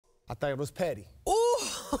I think it was petty. Ooh.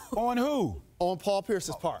 On who? On Paul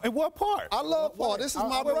Pierce's part. In what part? I love Paul. This is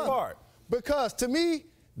my brother. Part? Because to me,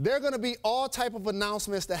 there are going to be all type of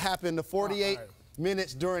announcements that happen in the 48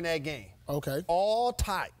 minutes during that game. Okay. All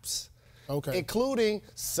types. Okay. Including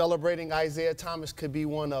celebrating Isaiah Thomas could be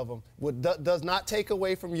one of them. What does not take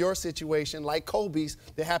away from your situation, like Kobe's,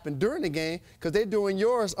 that happened during the game, because they're doing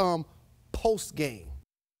yours post-game.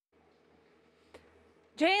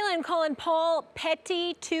 Jalen calling Paul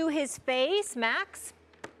petty to his face. Max,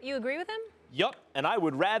 you agree with him? Yup, and I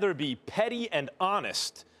would rather be petty and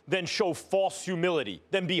honest than show false humility,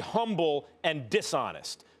 than be humble and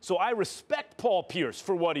dishonest. So I respect Paul Pierce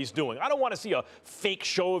for what he's doing. I don't want to see a fake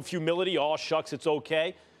show of humility. Oh, shucks, it's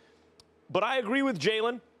okay. But I agree with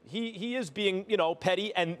Jalen. He is being,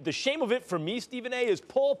 petty. And the shame of it for me, Stephen A., is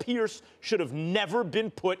Paul Pierce should have never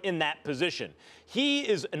been put in that position. He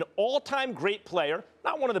is an all-time great player,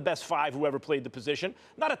 not one of the best 5 who ever played the position,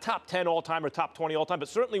 not a top 10 all-time or top 20 all-time, but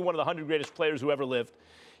certainly one of the 100 greatest players who ever lived.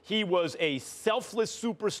 He was a selfless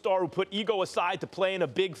superstar who put ego aside to play in a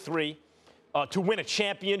big 3. To win a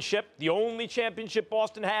championship, the only championship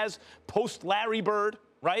Boston has post-Larry Bird,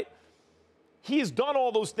 right? He has done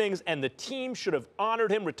all those things, and the team should have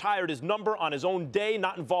honored him, retired his number on his own day,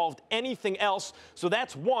 not involved anything else. So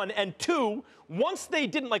that's one. And two, once they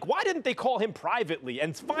didn't, why didn't they call him privately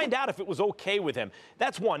and find out if it was okay with him?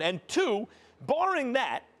 That's one. And two, barring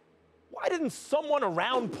that, why didn't someone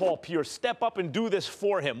around Paul Pierce step up and do this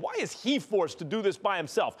for him? Why is he forced to do this by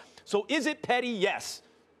himself? So is it petty? Yes.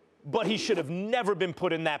 But he should have never been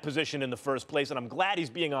put in that position in the first place, and I'm glad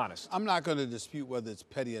he's being honest. I'm not going to dispute whether it's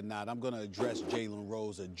petty or not. I'm going to address Jalen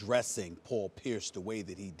Rose addressing Paul Pierce the way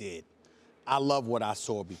that he did. I love what I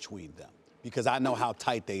saw between them because I know how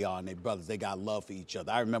tight they are and they're brothers. They got love for each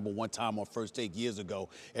other. I remember one time on First Take years ago,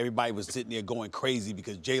 everybody was sitting there going crazy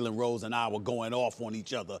because Jalen Rose and I were going off on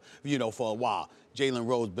each other, for a while. Jalen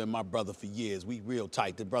Rose been my brother for years. We real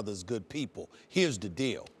tight. The brother's good people. Here's the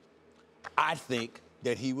deal. I think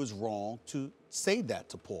that he was wrong to say that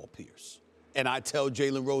to Paul Pierce. And I tell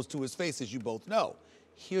Jalen Rose to his face, as you both know.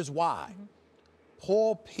 Here's why.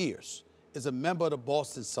 Paul Pierce is a member of the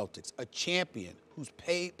Boston Celtics, a champion who's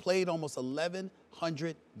played almost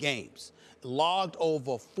 1,100 games, logged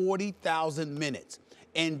over 40,000 minutes,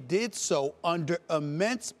 and did so under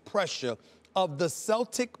immense pressure of the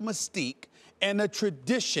Celtic mystique and a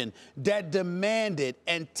tradition that demanded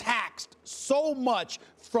and taxed so much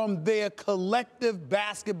from their collective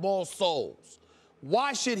basketball souls.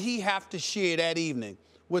 Why should he have to share that evening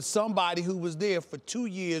with somebody who was there for 2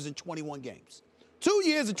 years and 21 games? 2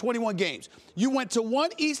 years and 21 games. You went to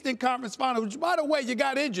one Eastern Conference Final, which, by the way, you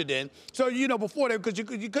got injured in. So, before that, because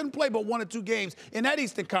you couldn't play but 1 or 2 games in that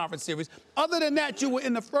Eastern Conference series. Other than that, you were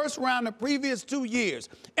in the first round the previous 2 years.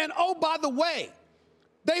 And, oh, by the way,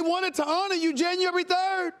 they wanted to honor you January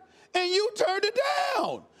 3rd, and you turned it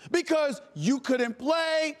down because you couldn't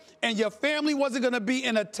play and your family wasn't going to be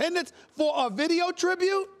in attendance for a video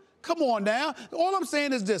tribute? Come on now. All I'm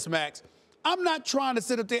saying is this, Max. I'm not trying to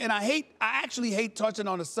sit up there, and I actually hate touching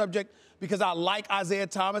on the subject because I like Isaiah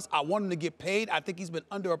Thomas. I want him to get paid. I think he's been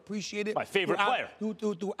underappreciated. My favorite player.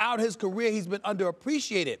 Throughout his career, he's been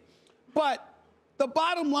underappreciated. But the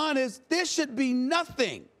bottom line is there should be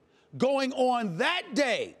nothing going on that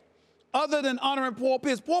day other than honoring Paul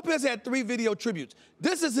Pierce. Paul Pierce had 3 video tributes.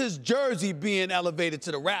 This is his jersey being elevated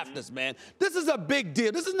to the rafters, man. This is a big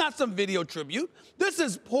deal. This is not some video tribute. This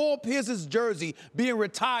is Paul Pierce's jersey being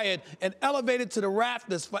retired and elevated to the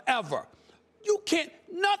rafters forever.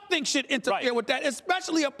 Nothing should interfere with that,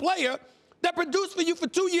 especially a player that produced for you for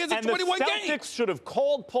 2 years and 21 games. And the Celtics should have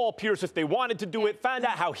called Paul Pierce if they wanted to do it, find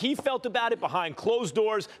out how he felt about it behind closed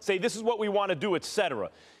doors, say this is what we want to do, etc.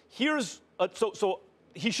 So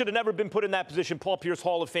he should have never been put in that position, Paul Pierce,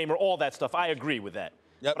 Hall of Famer, all that stuff. I agree with that.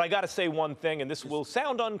 Yep. But I got to say one thing, and this will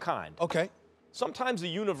sound unkind. Okay. Sometimes the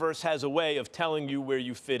universe has a way of telling you where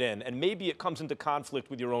you fit in, and maybe it comes into conflict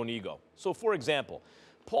with your own ego. So, for example,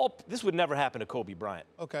 this would never happen to Kobe Bryant.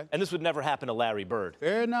 Okay. And this would never happen to Larry Bird.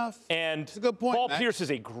 Fair enough. And that's a good point, Paul Max. Pierce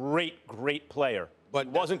is a great, great player. But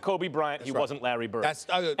he wasn't Kobe Bryant. He wasn't Larry Bird. That's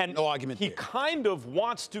no argument he there. kind of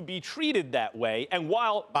wants to be treated that way. And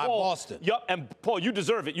while by Boston. Yep. And Paul, you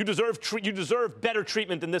deserve it. You deserve better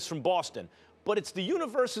treatment than this from Boston. But it's the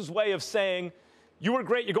universe's way of saying, you were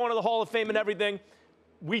great. You're going to the Hall of Fame and everything.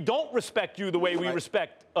 We don't respect you the way we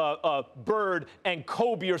respect Bird and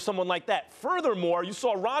Kobe or someone like that. Furthermore, you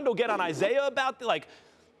saw Rondo get on Isaiah about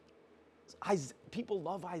people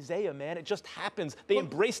love Isaiah, man. It just happens. They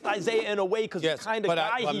embraced Isaiah in a way because the kind of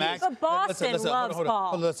guy he is. But Boston loves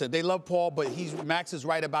Paul. Listen, they love Paul, but Max is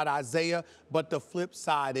right about Isaiah. But the flip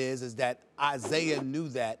side is that Isaiah knew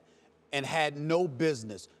that and had no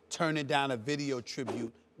business turning down a video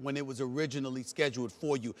tribute when it was originally scheduled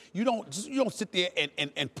for you. You don't sit there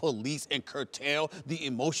and police and curtail the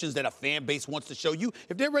emotions that a fan base wants to show you.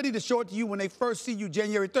 If they're ready to show it to you when they first see you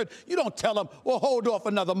January 3rd, you don't tell them, well, hold off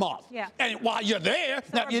another month. Yeah. And while you're there,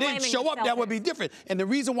 So now if you didn't show up, that would be different. And the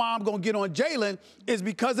reason why I'm going to get on Jalen is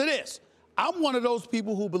because of this. I'm one of those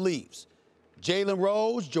people who believes Jalen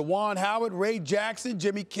Rose, Jawan Howard, Ray Jackson,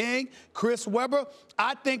 Jimmy King, Chris Webber,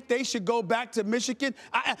 I think they should go back to Michigan.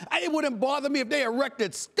 It wouldn't bother me if they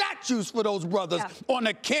erected statues for those brothers on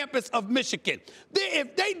the campus of Michigan.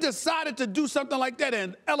 If they decided to do something like that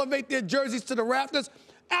and elevate their jerseys to the rafters,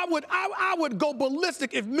 I would go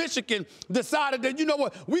ballistic if Michigan decided that, you know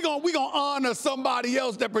what, we're gonna honor somebody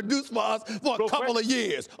else that produced for us for a couple of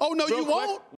years. Oh, no, you won't?